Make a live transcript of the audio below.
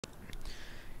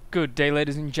Good day,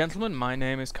 ladies and gentlemen, my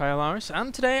name is CSN,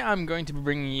 and today I'm going to be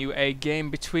bringing you a game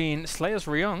between SlayerS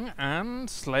and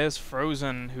SlayerS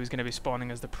Frozen, who's going to be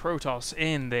spawning as the Protoss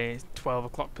in the 12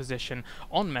 o'clock position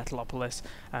on Metalopolis,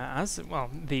 as, well,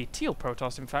 the teal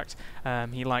Protoss, in fact.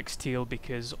 He likes teal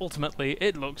because ultimately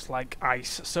it looks like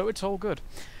ice, so it's all good.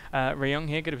 Ryung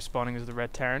here, going to be spawning as the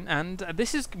Red Terran, and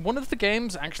this is one of the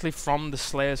games actually from the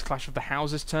SlayerS Clash of the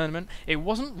Houses tournament. It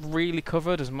wasn't really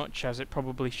covered as much as it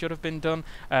probably should have been done.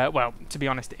 Well, to be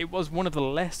honest, it was one of the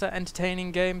lesser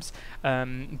entertaining games,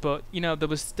 but you know, there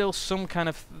was still some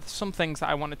things that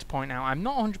I wanted to point out. I'm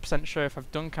not 100% sure if I've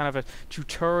done kind of a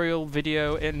tutorial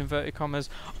video in inverted commas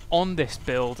on this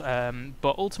build,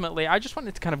 but ultimately I just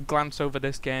wanted to kind of glance over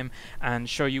this game and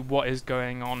show you what is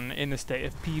going on in the state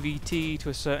of PvT to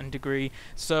a certain degree,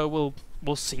 so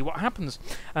we'll see what happens.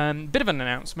 Bit of an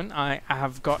announcement, I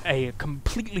have got a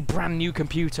completely brand new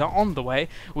computer on the way,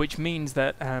 which means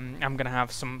that I'm going to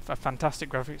have a fantastic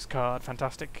graphics card,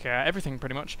 fantastic everything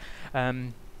pretty much.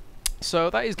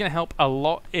 So that is going to help a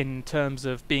lot in terms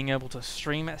of being able to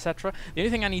stream, etc. The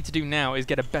only thing I need to do now is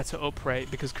get a better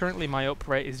uprate, because currently my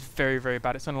uprate is very, very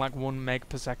bad. It's only like 1 meg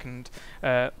per second.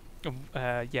 Yeah,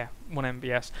 1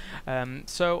 MBS.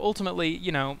 So ultimately,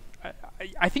 you know,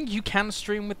 I think you can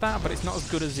stream with that, but it's not as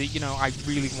good as it, you know, I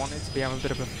really want it to be. I'm a bit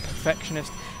of a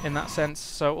perfectionist in that sense,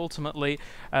 so ultimately,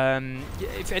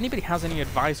 if anybody has any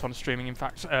advice on streaming, in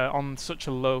fact, on such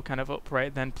a low kind of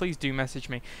uprate, then please do message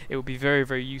me. It would be very,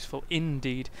 very useful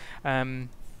indeed.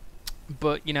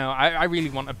 But, you know, I really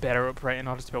want a better uprate in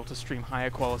order to be able to stream higher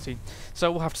quality,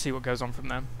 so we'll have to see what goes on from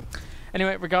there.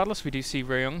 Anyway, regardless, we do see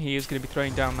Ryung. He is going to be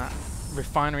throwing down that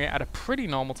refinery at a pretty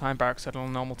normal time, barracks at a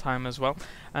normal time as well.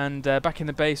 And back in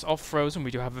the base of Frozen, we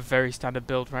do have a very standard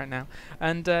build right now.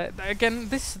 And again,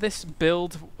 this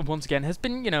build, once again, has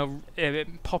been, you know,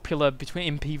 popular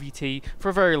in PvT for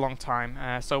a very long time.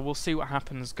 So we'll see what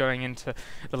happens going into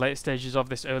the later stages of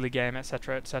this early game,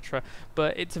 etc., etc.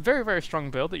 But it's a very, very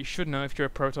strong build that you should know if you're a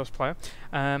Protoss player.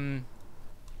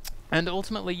 And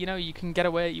ultimately, you know, you can get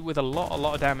away with a lot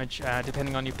of damage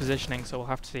depending on your positioning, so we'll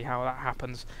have to see how that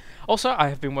happens. Also, I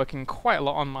have been working quite a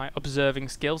lot on my observing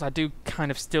skills. I do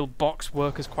kind of still box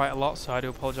workers quite a lot, so I do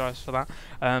apologise for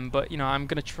that. But, you know, I'm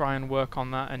going to try and work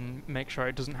on that and make sure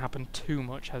it doesn't happen too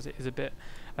much, as it is a bit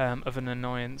of an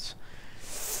annoyance.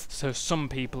 So some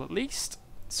people at least.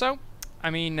 So, I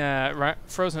mean, right,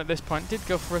 Frozen at this point did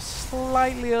go for a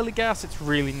slightly early gas. It's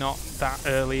really not that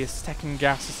early. A second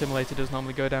gas assimilator does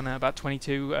normally go down at about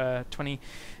 22, 20,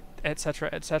 etc.,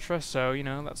 etc. So, you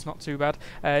know, that's not too bad.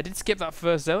 Did skip that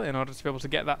first zealot in order to be able to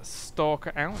get that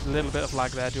stalker out. A little bit of lag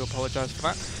there, I do apologise for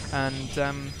that.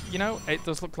 And, you know, it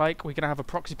does look like we're going to have a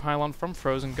proxy pylon from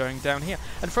Frozen going down here.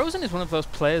 And Frozen is one of those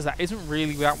players that isn't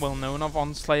really that well known of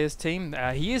on SlayerS team.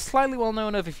 He is slightly well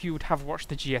known of if you would have watched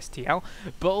the GSTL,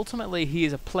 but ultimately he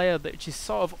is a player that is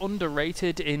sort of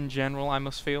underrated in general, I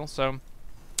must feel. So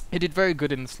he did very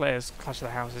good in the SlayerS Clash of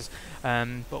the Houses,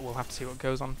 but we'll have to see what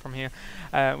goes on from here.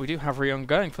 We do have Ryung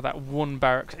going for that 1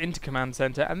 barracks into command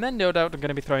center, and then no doubt I'm going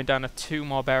to be throwing down 2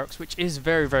 more barracks, which is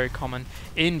very, very common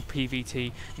in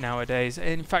PvT nowadays.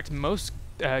 In fact, most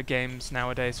games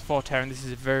nowadays for Terran, this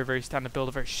is a very, very standard build,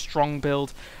 a very strong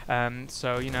build.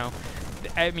 So, you know,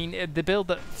 I mean, the build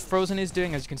that Frozen is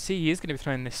doing, as you can see, he is going to be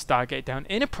throwing this Stargate down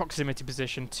in a proximity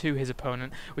position to his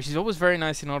opponent, which is always very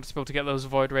nice in order to be able to get those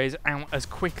Void Rays out as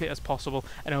quickly as possible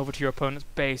and over to your opponent's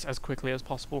base as quickly as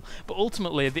possible. But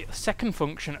ultimately, the second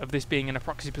function of this being in a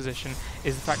proxy position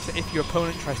is the fact that if your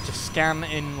opponent tries to scan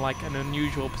in like an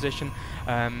unusual position,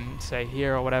 say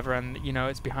here or whatever, and, you know,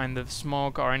 it's behind the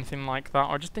smog or anything like that,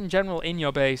 or just in general in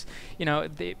your base, you know,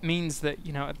 it means that,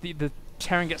 you know, the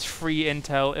Terran gets free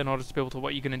intel in order to be able to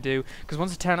what you're going to do, because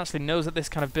once the Terran actually knows that this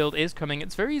kind of build is coming,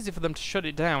 it's very easy for them to shut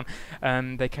it down.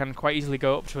 They can quite easily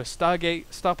go up to a Stargate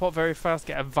starport very fast,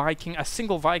 get a Viking, a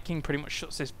single Viking pretty much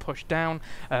shuts this push down.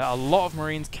 A lot of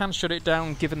Marines can shut it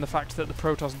down, given the fact that the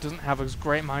Protoss doesn't have as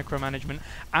great micromanagement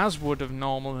as would have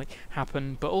normally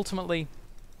happened, but ultimately,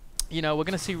 you know, we're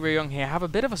going to see Ryung here have a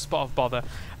bit of a spot of bother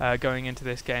going into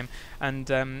this game. And,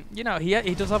 you know,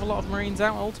 he does have a lot of Marines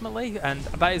out ultimately, and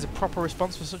that is a proper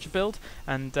response for such a build.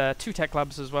 And 2 tech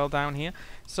labs as well down here.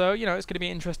 So, you know, it's going to be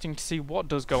interesting to see what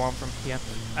does go on from here.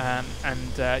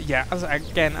 Yeah, as a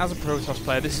Protoss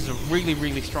player, this is a really,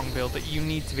 really strong build that you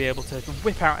need to be able to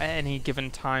whip out at any given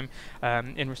time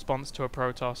in response to a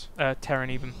Protoss, Terran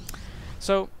even.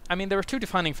 So, I mean, there are 2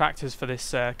 defining factors for this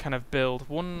kind of build.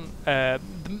 One,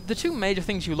 the 2 major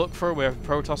things you look for with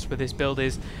Protoss with this build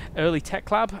is early tech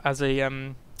lab as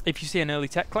a if you see an early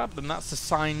tech clap, then that's a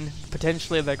sign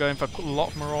potentially they're going for a lot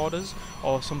of marauders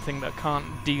or something that can't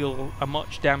deal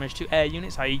much damage to air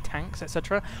units, i.e. tanks,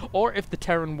 etc. Or if the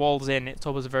Terran walls in, it's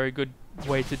always a very good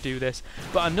way to do this.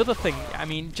 But another thing, I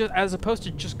mean, just as opposed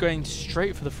to just going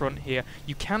straight for the front here,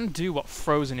 you can do what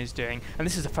Frozen is doing, and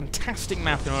this is a fantastic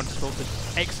map in order to be able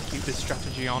to execute this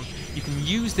strategy on. You can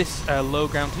use this low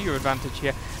ground to your advantage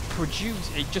here,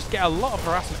 just get a lot of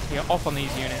harassment here off on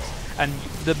these units. And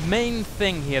the main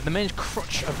thing here, the main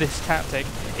crutch of this tactic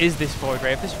is this Void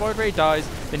Ray. If this Void Ray dies,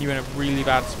 then you're in a really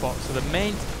bad spot. So the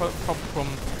main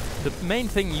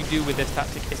thing you do with this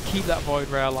tactic is keep that Void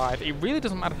Ray alive. It really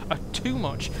doesn't matter too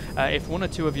much if one or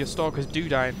two of your Stalkers do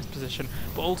die in this position,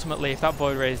 but ultimately if that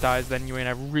Void Ray dies, then you're in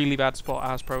a really bad spot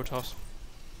as Protoss.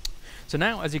 So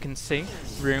now, as you can see,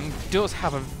 Rune does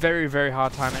have a very, very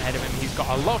hard time ahead of him. He's got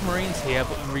a lot of Marines here,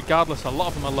 but regardless, a lot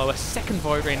of them are low. A second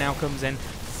Void Ray now comes in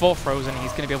for Frozen.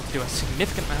 He's going to be able to do a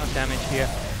significant amount of damage here,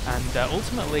 and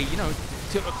ultimately, you know,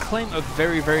 to claim a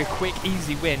very, very quick,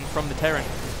 easy win from the Terran.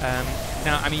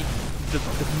 Now, I mean,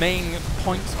 the main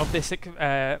points of this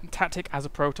tactic as a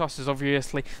Protoss is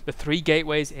obviously the 3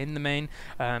 gateways in the main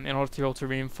in order to be able to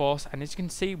reinforce, and as you can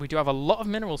see, we do have a lot of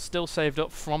minerals still saved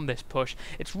up from this push.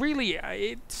 It's really,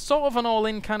 it's sort of an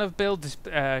all-in kind of build,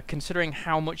 considering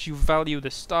how much you value the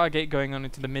Stargate going on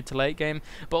into the mid to late game,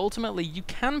 but ultimately you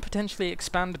can potentially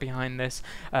expand behind this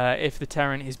if the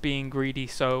Terran is being greedy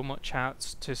so much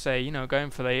as to say, you know, going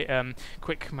for the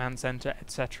quick command center,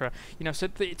 etc. You know, so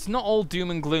it's not all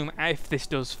doom and gloom if this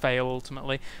does fail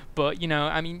ultimately, but you know,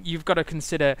 I mean, you've got to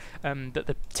consider that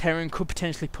the Terran could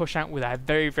potentially push out with a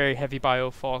very, very heavy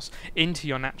bioforce into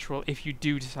your natural if you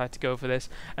do decide to go for this,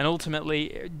 and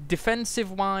ultimately,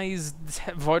 defensive-wise,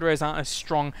 Void Rays aren't as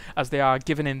strong as they are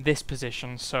given in this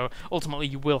position, so ultimately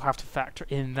you will have to factor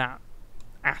in that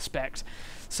aspect.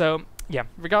 So yeah,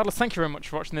 regardless, thank you very much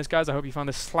for watching this, guys. I hope you found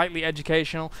this slightly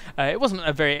educational. It wasn't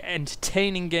a very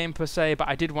entertaining game per se, but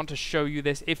I did want to show you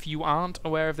this if you aren't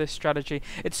aware of this strategy.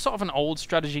 It's sort of an old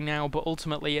strategy now, but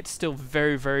ultimately it's still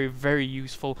very, very, very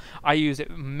useful. I use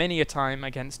it many a time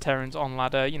against Terrans on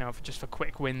ladder, you know, just for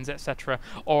quick wins, etc.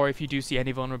 Or if you do see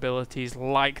any vulnerabilities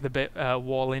like the bit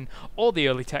wall in or the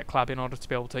early tech lab in order to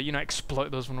be able to, you know,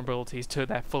 exploit those vulnerabilities to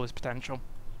their fullest potential.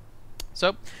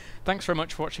 So, thanks very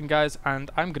much for watching, guys, and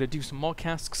I'm going to do some more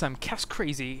casts because I'm cast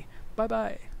crazy.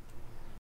 Bye-bye.